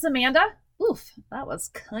It's Amanda. Oof, that was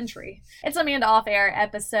country. It's Amanda Off Air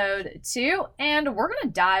episode 2, and we're going to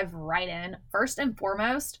dive right in. First and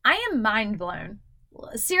foremost, I am mind blown.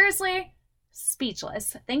 Seriously,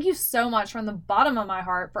 speechless. Thank you so much from the bottom of my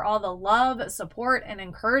heart for all the love, support, and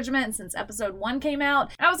encouragement since episode 1 came out.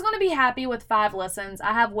 I was going to be happy with 5 listens.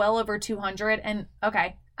 I have well over 200, and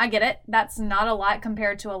okay, I get it. That's not a lot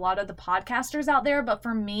compared to a lot of the podcasters out there, but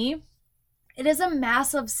for me, it is a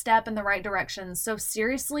massive step in the right direction. So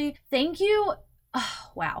seriously, thank you. Oh,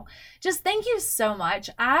 wow. Just thank you so much.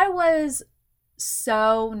 I was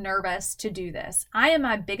so nervous to do this. I am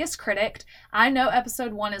my biggest critic. I know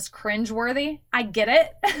episode 1 is cringeworthy. I get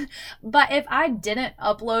it. But if I didn't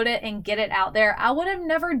upload it and get it out there, I would have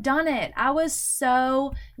never done it. I was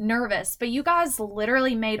so nervous. But you guys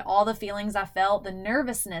literally made all the feelings I felt, the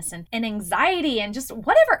nervousness and anxiety and just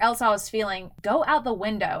whatever else I was feeling, go out the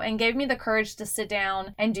window and gave me the courage to sit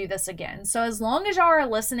down and do this again. So as long as y'all are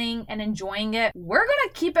listening and enjoying it, we're going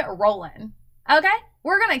to keep it rolling. Okay?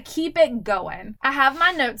 We're going to keep it going. I have my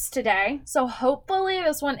notes today, so hopefully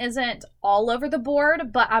this one isn't all over the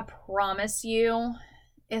board, but I promise you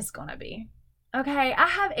it's going to be. Okay, I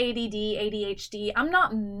have ADD, ADHD. I'm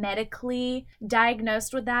not medically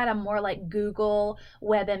diagnosed with that. I'm more like Google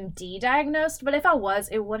WebMD diagnosed, but if I was,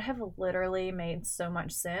 it would have literally made so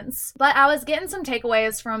much sense. But I was getting some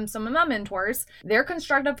takeaways from some of my mentors. Their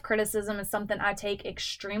constructive criticism is something I take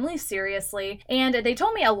extremely seriously, and they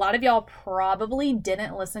told me a lot of y'all probably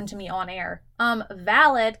didn't listen to me on air.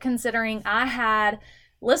 Valid, considering I had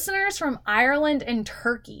listeners from Ireland and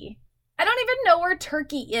Turkey. I don't even know where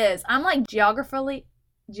Turkey is. I'm like geographically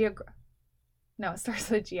geographically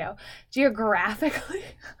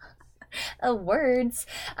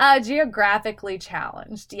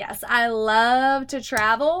challenged. Yes, I love to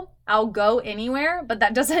travel. I'll go anywhere, but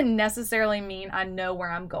that doesn't necessarily mean I know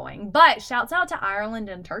where I'm going. But shouts out to Ireland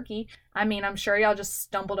and Turkey. I mean, I'm sure y'all just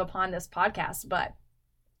stumbled upon this podcast, but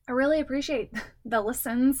I really appreciate the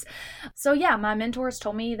listens. So yeah, my mentors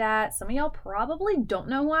told me that some of y'all probably don't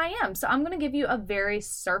know who I am. So I'm going to give you a very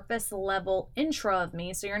surface level intro of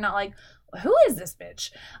me. So you're not like, who is this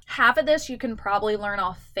bitch? Half of this you can probably learn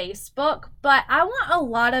off Facebook, but I want a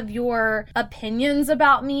lot of your opinions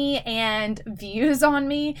about me and views on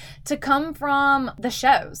me to come from the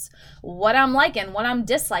shows. What I'm liking, what I'm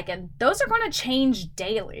disliking, those are going to change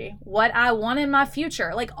daily. What I want in my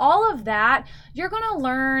future, like all of that, you're going to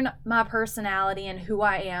learn my personality and who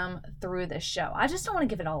I am through this show. I just don't want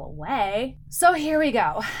to give it all away. So here we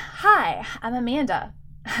go. Hi, I'm Amanda.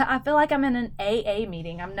 I feel like I'm in an AA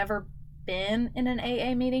meeting. I've never been in an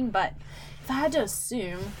AA meeting, but if I had to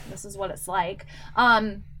assume this is what it's like.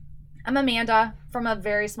 I'm Amanda from a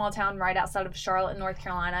very small town right outside of Charlotte, North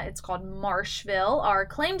Carolina. It's called Marshville. Our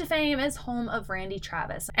claim to fame is home of Randy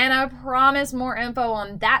Travis. And I promise more info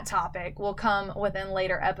on that topic will come within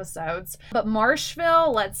later episodes. But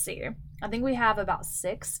Marshville, let's see. I think we have about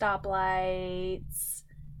 6 stoplights.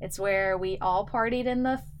 It's where we all partied in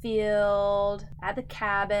the field, at the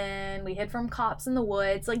cabin. We hid from cops in the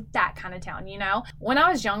woods, like that kind of town, you know? When I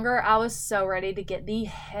was younger, I was so ready to get the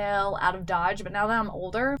hell out of Dodge, but now that I'm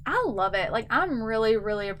older, I love it. Like, I'm really,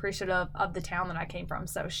 really appreciative of the town that I came from.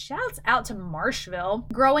 So shouts out to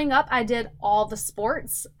Marshville. Growing up, I did all the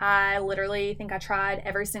sports. I literally think I tried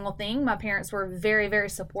every single thing. My parents were very, very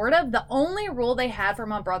supportive. The only rule they had for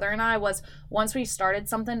my brother and I was once we started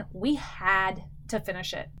something, we had to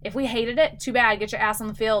finish it. If we hated it, too bad, get your ass on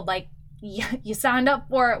the field. Like, you signed up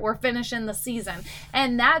for it, we're finishing the season.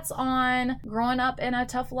 And that's on growing up in a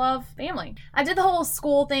tough love family. I did the whole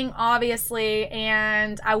school thing, obviously,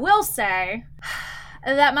 and I will say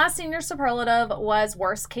that my senior superlative was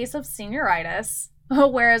worst case of senioritis.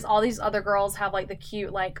 Whereas all these other girls have like the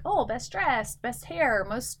cute, like, oh, best dressed, best hair,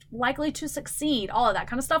 most likely to succeed, all of that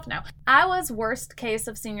kind of stuff. No, I was worst case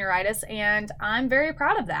of senioritis, and I'm very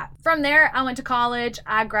proud of that. From there, I went to college,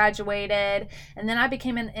 I graduated, and then I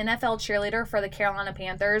became an NFL cheerleader for the Carolina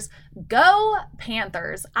Panthers. Go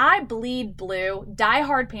Panthers. I bleed blue,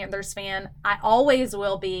 diehard Panthers fan. I always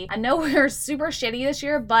will be. I know we're super shitty this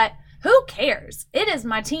year, but who cares? It is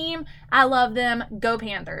my team. I love them. Go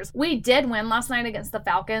Panthers. We did win last night against the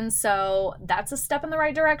Falcons, so that's a step in the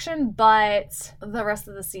right direction, but the rest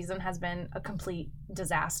of the season has been a complete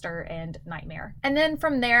disaster and nightmare. And then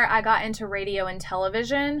from there, I got into radio and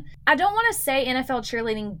television. I don't want to say NFL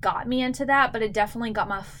cheerleading got me into that, but it definitely got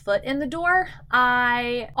my foot in the door.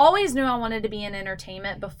 I always knew I wanted to be in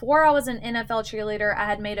entertainment. Before I was an NFL cheerleader, I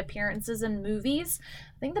had made appearances in movies.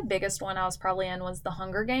 I think the biggest one I was probably in was The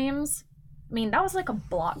Hunger Games. I mean, that was like a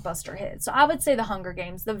blockbuster hit. So I would say The Hunger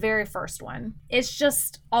Games, the very first one. It's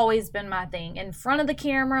just always been my thing. In front of the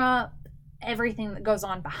camera, everything that goes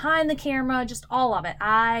on behind the camera, just all of it.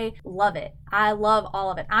 I love it. I love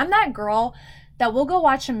all of it. I'm that girl that will go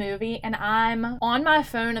watch a movie and I'm on my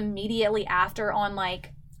phone immediately after on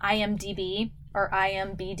like IMDb or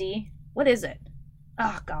IMBD. What is it?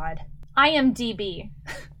 Oh God. IMDb.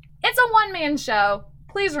 It's a one-man show.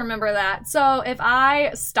 Please remember that. So if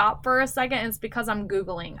I stop for a second, it's because I'm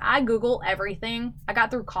Googling. I Google everything. I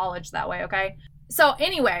got through college that way, okay? So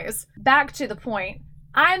anyways, back to the point.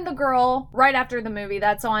 I'm the girl right after the movie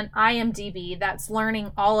that's on IMDb that's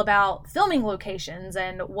learning all about filming locations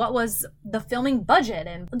and what was the filming budget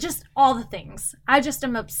and just all the things. I just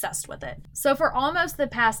am obsessed with it. So for almost the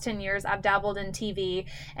past 10 years, I've dabbled in TV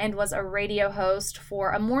and was a radio host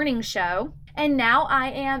for a morning show. And now I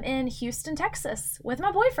am in Houston, Texas with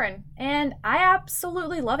my boyfriend. And I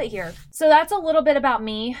absolutely love it here. So that's a little bit about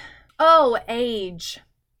me. Oh, age.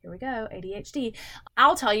 Here we go, ADHD.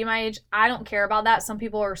 I'll tell you my age. I don't care about that. Some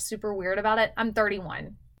people are super weird about it. I'm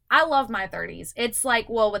 31. I love my 30s. It's like,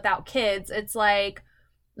 well, without kids, it's like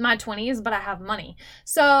my 20s, but I have money.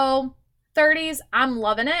 So 30s, I'm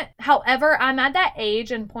loving it. However, I'm at that age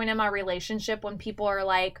and point in my relationship when people are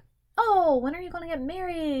like, oh, when are you going to get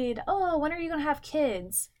married? Oh, when are you going to have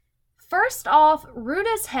kids? First off, rude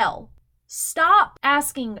as hell. Stop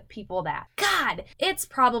asking people that. God, it's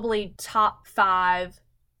probably top 5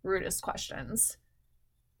 rudest questions.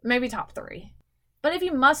 Maybe top 3. But if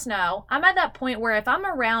you must know, I'm at that point where if I'm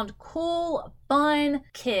around cool, fun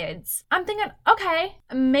kids, I'm thinking, okay,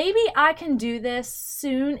 maybe I can do this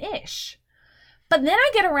soon-ish. But then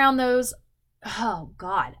I get around those, oh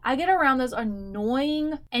God, I get around those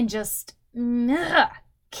annoying and just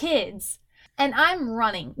kids. And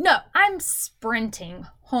I'm sprinting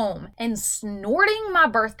home and snorting my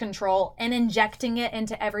birth control and injecting it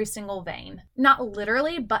into every single vein. Not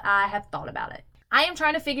literally, but I have thought about it. I am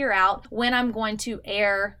trying to figure out when I'm going to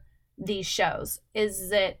air these shows.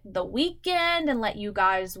 Is it the weekend and let you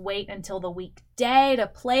guys wait until the weekday to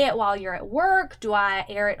play it while you're at work? Do I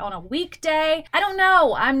air it on a weekday? I don't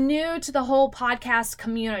know. I'm new to the whole podcast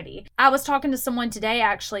community. I was talking to someone today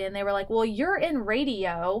actually, and they were like, well, you're in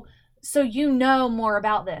radio, so you know more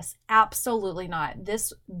about this. Absolutely not.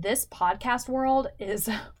 This podcast world is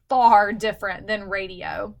far different than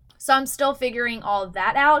radio. So I'm still figuring all of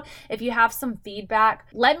that out. If you have some feedback,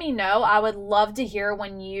 let me know. I would love to hear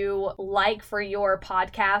when you like for your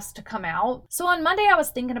podcast to come out. So on Monday, I was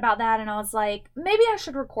thinking about that and I was like, maybe I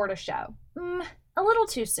should record a show. A little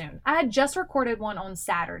too soon. I had just recorded one on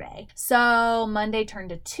Saturday. So Monday turned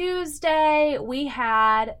to Tuesday. We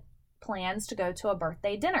had plans to go to a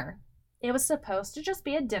birthday dinner. It was supposed to just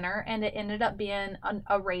be a dinner and it ended up being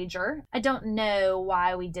a rager. I don't know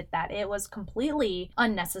why we did that. It was completely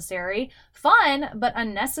unnecessary. Fun, but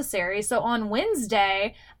unnecessary. So on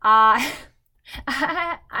Wednesday, I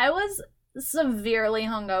was severely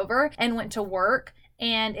hungover and went to work.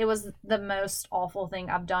 And it was the most awful thing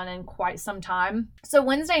I've done in quite some time. So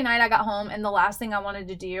Wednesday night I got home and the last thing I wanted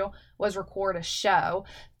to do was record a show.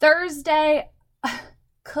 Thursday,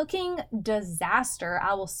 cooking disaster.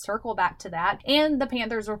 I will circle back to that. And the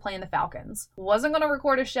Panthers were playing the Falcons. Wasn't going to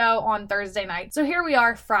record a show on Thursday night. So here we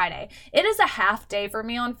are, Friday. It is a half day for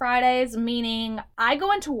me on Fridays, meaning I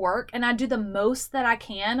go into work and I do the most that I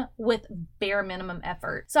can with bare minimum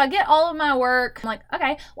effort. So I get all of my work. I'm like,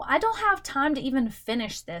 okay, well, I don't have time to even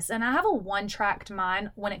finish this. And I have a one-tracked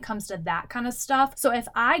mind when it comes to that kind of stuff. So if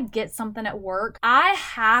I get something at work, I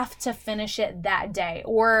have to finish it that day.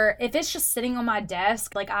 Or if it's just sitting on my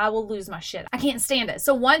desk, like I will lose my shit. I can't stand it.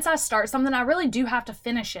 So once I start something, I really do have to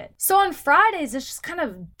finish it. So on Fridays, it's just kind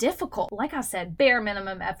of difficult. Like I said, bare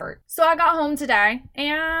minimum effort. So I got home today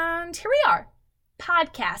and here we are.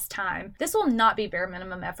 Podcast time. This will not be bare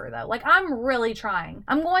minimum effort though. Like I'm really trying.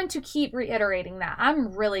 I'm going to keep reiterating that.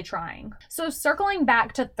 I'm really trying. So circling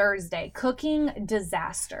back to Thursday, cooking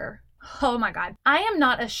disaster. Oh my God. I am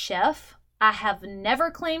not a chef. I have never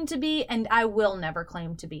claimed to be, and I will never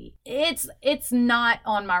claim to be. It's not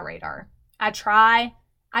on my radar. I try.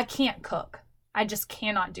 I can't cook. I just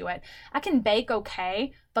cannot do it. I can bake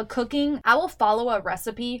okay, but cooking, I will follow a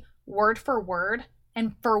recipe word for word,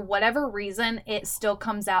 and for whatever reason, it still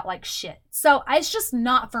comes out like shit. So it's just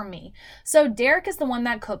not for me. So Derek is the one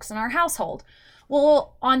that cooks in our household.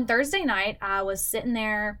 Well, on Thursday night, I was sitting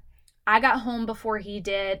there. I got home before he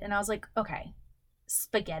did, and I was like, okay,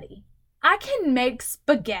 spaghetti. I can make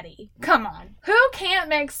spaghetti. Come on. Who can't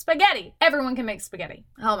make spaghetti? Everyone can make spaghetti.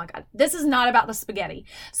 Oh my God. This is not about the spaghetti.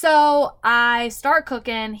 So I start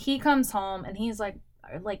cooking. He comes home and he's like,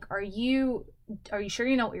 are you Are you sure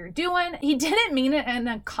you know what you're doing? He didn't mean it in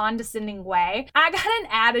a condescending way. I got an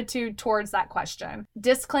attitude towards that question.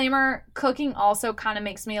 Disclaimer, cooking also kind of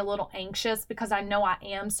makes me a little anxious because I know I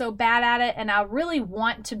am so bad at it and I really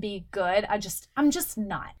want to be good. I'm just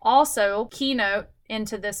not. Also, keynote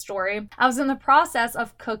into this story, I was in the process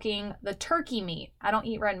of cooking the turkey meat. I don't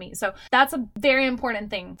eat red meat. So that's a very important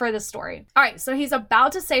thing for this story. All right, so he's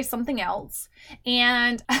about to say something else.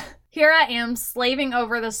 And here I am slaving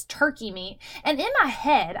over this turkey meat. And in my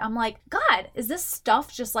head, I'm like, God, is this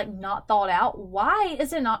stuff just like not thought out? Why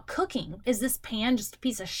is it not cooking? Is this pan just a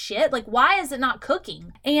piece of shit? Like, why is it not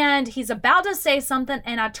cooking? And he's about to say something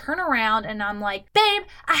and I turn around and I'm like, babe,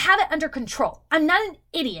 I have it under control. I'm not an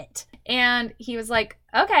idiot. And he was like,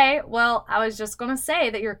 okay, well, I was just going to say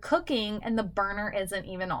that you're cooking and the burner isn't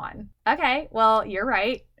even on. Okay, well, you're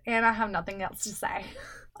right. And I have nothing else to say.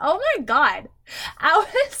 Oh my God. I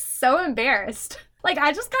was so embarrassed. Like,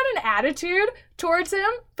 I just got an attitude towards him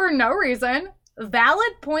for no reason.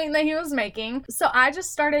 Valid point that he was making. So I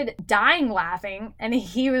just started dying laughing and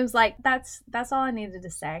he was like, that's all I needed to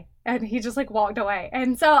say. And he just like walked away.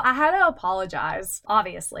 And so I had to apologize.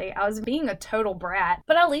 Obviously, I was being a total brat,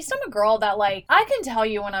 but at least I'm a girl that like, I can tell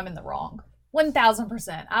you when I'm in the wrong.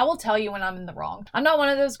 1000%. I will tell you when I'm in the wrong. I'm not one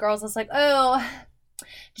of those girls that's like, oh,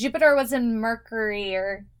 Jupiter was in Mercury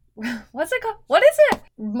or what's it called? What is it?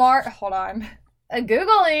 Hold on.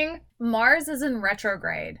 Googling. Mars is in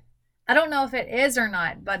retrograde. I don't know if it is or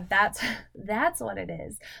not, but that's what it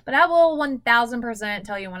is. But I will 1000%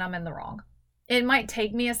 tell you when I'm in the wrong. It might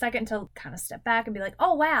take me a second to kind of step back and be like,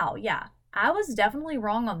 oh, wow, yeah, I was definitely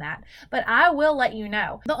wrong on that. But I will let you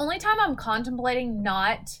know. The only time I'm contemplating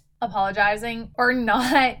not apologizing or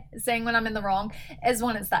not saying when I'm in the wrong is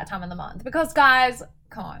when it's that time of the month. Because guys,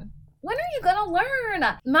 come on. When are you gonna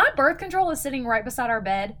learn? My birth control is sitting right beside our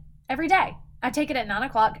bed every day. I take it at 9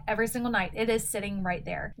 o'clock every single night. It is sitting right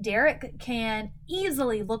there. Derek can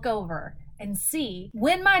easily look over and see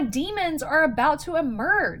when my demons are about to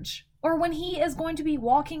emerge or when he is going to be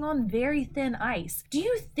walking on very thin ice. Do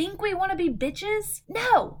you think we want to be bitches?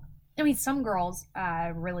 No. I mean, some girls, I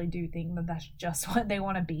really do think that that's just what they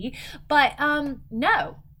want to be. But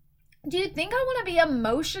no. Do you think I want to be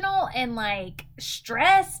emotional and like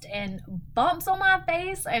stressed and bumps on my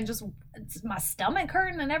face and just my stomach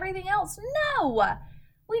hurting and everything else? No,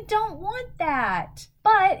 we don't want that.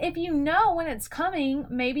 But if you know when it's coming,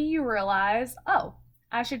 maybe you realize, oh,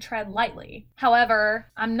 I should tread lightly.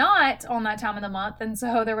 However, I'm not on that time of the month, and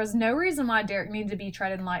so there was no reason why Derek needed to be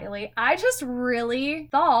treading lightly. I just really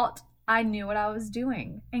thought I knew what I was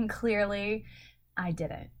doing, and clearly I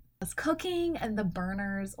didn't. I was cooking and the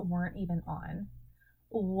burners weren't even on.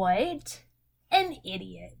 What an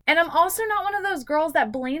idiot. And I'm also not one of those girls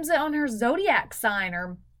that blames it on her zodiac sign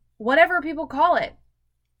or whatever people call it.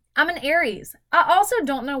 I'm an Aries. I also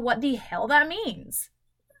don't know what the hell that means.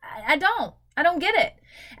 I don't get it.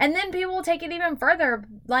 And then people will take it even further,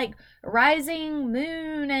 like rising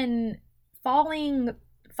moon and falling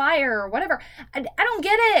fire or whatever. I don't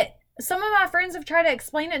get it. Some of my friends have tried to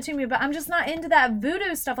explain it to me, but I'm just not into that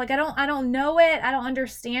voodoo stuff. Like I don't know it. I don't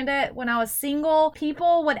understand it. When I was single,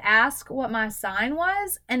 people would ask what my sign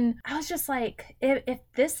was, and I was just like, if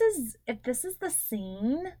this is the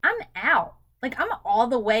scene, I'm out. Like I'm all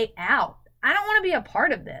the way out. I don't want to be a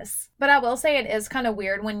part of this. But I will say it is kind of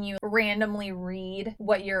weird when you randomly read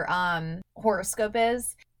what your horoscope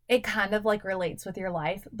is. It kind of like relates with your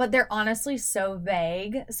life, but they're honestly so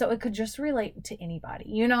vague. So it could just relate to anybody.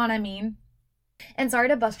 You know what I mean? And sorry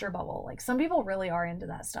to bust your bubble. Like some people really are into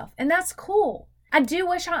that stuff, and that's cool. I do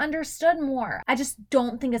wish I understood more. I just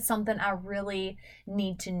don't think it's something I really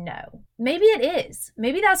need to know. Maybe it is.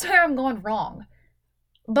 Maybe that's where I'm going wrong.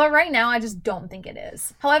 But right now, I just don't think it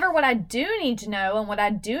is. However, what I do need to know and what I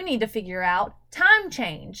do need to figure out, time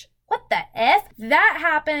change. What the F? That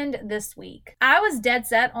happened this week. I was dead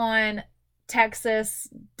set on Texas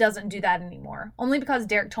doesn't do that anymore. Only because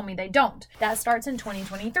Derek told me they don't. That starts in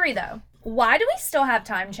 2023 though. Why do we still have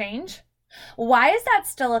time change? Why is that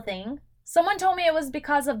still a thing? Someone told me it was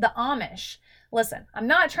because of the Amish. Listen, I'm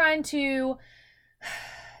not trying to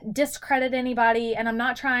discredit anybody and I'm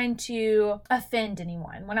not trying to offend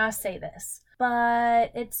anyone when I say this.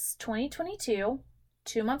 But it's 2022,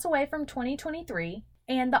 2 months away from 2023.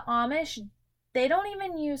 And the Amish, they don't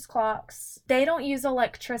even use clocks. They don't use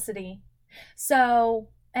electricity. So,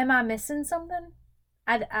 am I missing something?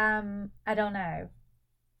 I don't know.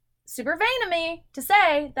 Super vain of me to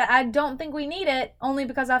say that I don't think we need it, only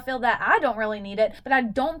because I feel that I don't really need it, but I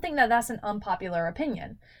don't think that that's an unpopular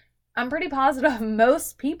opinion. I'm pretty positive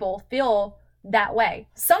most people feel that way.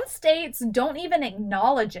 Some states don't even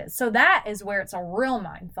acknowledge it. So that is where it's a real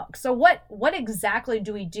mind fuck. So what exactly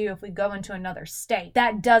do we do if we go into another state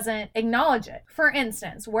that doesn't acknowledge it? For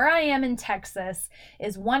instance, where I am in Texas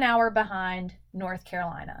is 1 hour behind North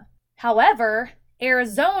Carolina. However,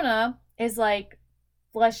 Arizona is like,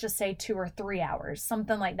 let's just say 2 or 3 hours,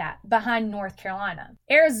 something like that, behind North Carolina.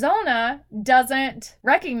 Arizona doesn't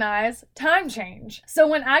recognize time change. So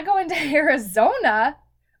when I go into Arizona,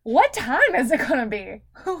 what time is it going to be?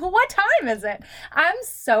 What time is it? I'm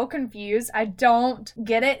so confused. I don't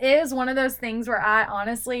get it. It is one of those things where I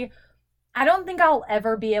don't think I'll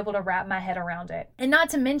ever be able to wrap my head around it. And not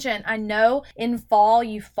to mention, I know in fall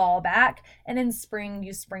you fall back and in spring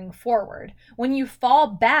you spring forward. When you fall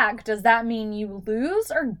back, does that mean you lose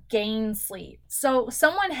or gain sleep? So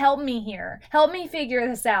someone help me here. Help me figure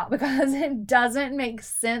this out because it doesn't make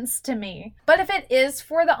sense to me. But if it is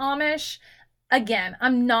for the Amish, again,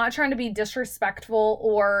 I'm not trying to be disrespectful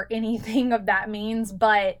or anything of that means,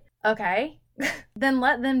 but okay. Then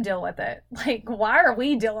let them deal with it. Like, why are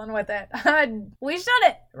we dealing with it? We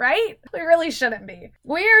shouldn't, right? We really shouldn't be.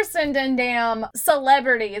 We are sending damn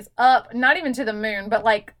celebrities up, not even to the moon, but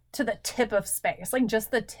like to the tip of space, like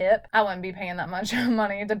just the tip. I wouldn't be paying that much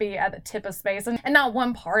money to be at the tip of space. And not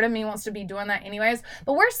one part of me wants to be doing that anyways,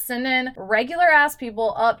 but we're sending regular ass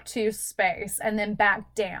people up to space and then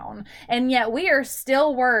back down. And yet we are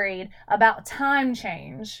still worried about time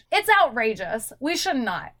change. It's outrageous. We should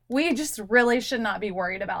not. We just really should not be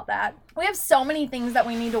worried about that. We have so many things that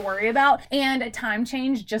we need to worry about, and time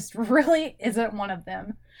change just really isn't one of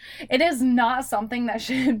them. It is not something that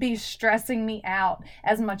should be stressing me out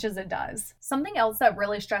as much as it does. Something else that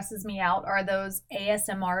really stresses me out are those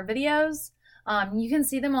ASMR videos. You can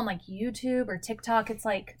see them on like YouTube or TikTok. It's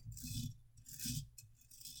like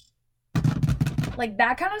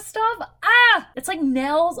that kind of stuff. It's like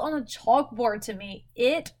nails on a chalkboard to me.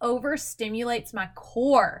 It overstimulates my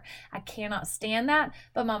core. I cannot stand that,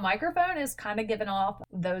 but my microphone is kind of giving off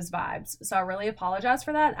those vibes. So I really apologize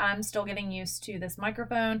for that. I'm still getting used to this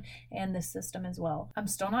microphone and this system as well. I'm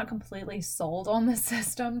still not completely sold on this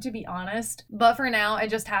system, to be honest, but for now, it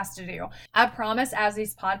just has to do. I promise as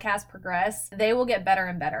these podcasts progress, they will get better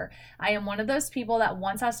and better. I am one of those people that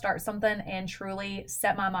once I start something and truly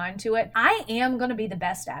set my mind to it, I am going to be the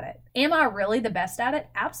best at it. Am I really the best at it?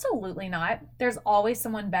 Absolutely not. There's always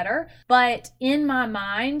someone better, but in my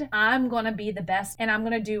mind, I'm going to be the best and I'm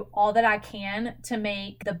going to do all that I can to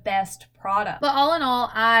make the best product. But all in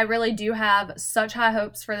all, I really do have such high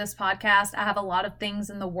hopes for this podcast. I have a lot of things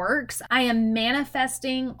in the works. I am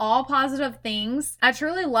manifesting all positive things. I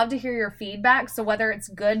truly love to hear your feedback. So whether it's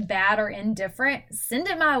good, bad, or indifferent, send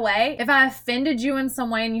it my way. If I offended you in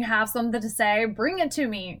some way and you have something to say, bring it to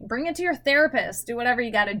me. Bring it to your therapist. Do whatever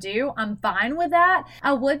you got to do. I'm fine with that.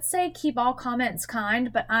 I would say keep all comments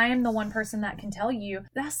kind, but I am the one person that can tell you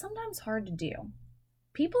that's sometimes hard to do.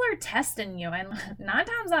 People are testing you, and 9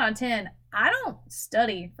 times out of 10, I don't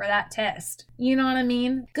study for that test. You know what I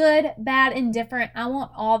mean? Good, bad, indifferent. I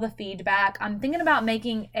want all the feedback. I'm thinking about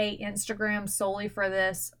making a Instagram solely for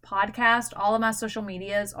this podcast. All of my social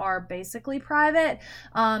medias are basically private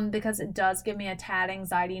because it does give me a tad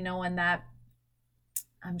anxiety knowing that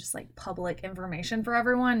I'm just like public information for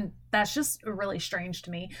everyone. That's just really strange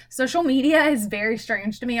to me. Social media is very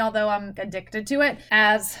strange to me, although I'm addicted to it,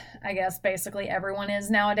 as I guess basically everyone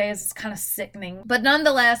is nowadays. It's kind of sickening. But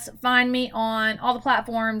nonetheless, find me on all the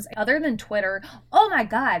platforms other than Twitter. Oh my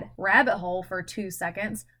God, rabbit hole for 2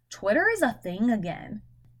 seconds. Twitter is a thing again.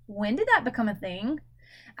 When did that become a thing?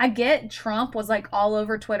 I get Trump was like all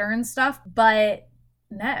over Twitter and stuff, but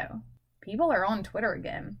no, people are on Twitter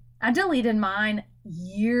again. I deleted mine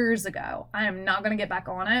years ago. I am not going to get back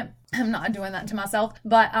on it. I'm not doing that to myself.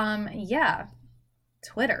 But yeah,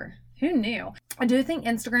 Twitter. Who knew? I do think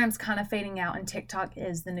Instagram's kind of fading out and TikTok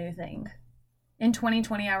is the new thing. In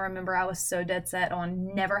 2020, I remember I was so dead set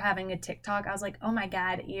on never having a TikTok. I was like, oh my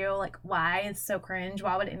God, ew, like why? It's so cringe.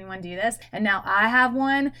 Why would anyone do this? And now I have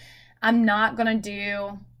one. I'm not going to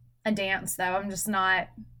do a dance though. I'm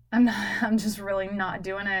just really not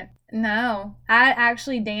doing it. No, I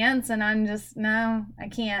actually dance and I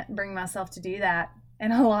can't bring myself to do that.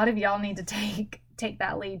 And a lot of y'all need to take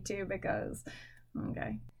that lead too because,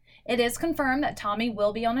 okay. It is confirmed that Tommy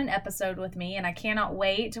will be on an episode with me and I cannot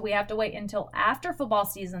wait. We have to wait until after football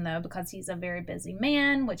season though because he's a very busy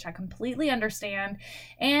man, which I completely understand.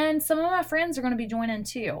 And some of my friends are going to be joining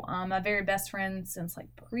too. My very best friend since like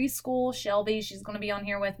preschool, Shelby, she's going to be on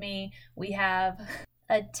here with me. We have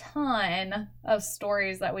a ton of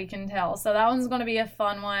stories that we can tell. So that one's going to be a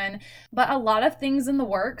fun one, but a lot of things in the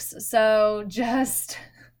works. So just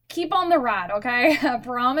keep on the ride, okay? I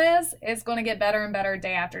promise it's going to get better and better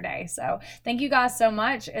day after day. So thank you guys so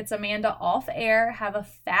much. It's Amanda off air. Have a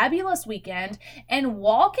fabulous weekend and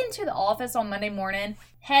walk into the office on Monday morning,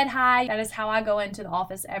 head high. That is how I go into the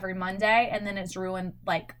office every Monday, and then it's ruined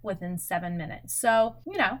like within 7 minutes. So,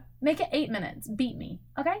 make it 8 minutes. Beat me,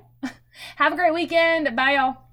 okay? Have a great weekend. Bye, y'all.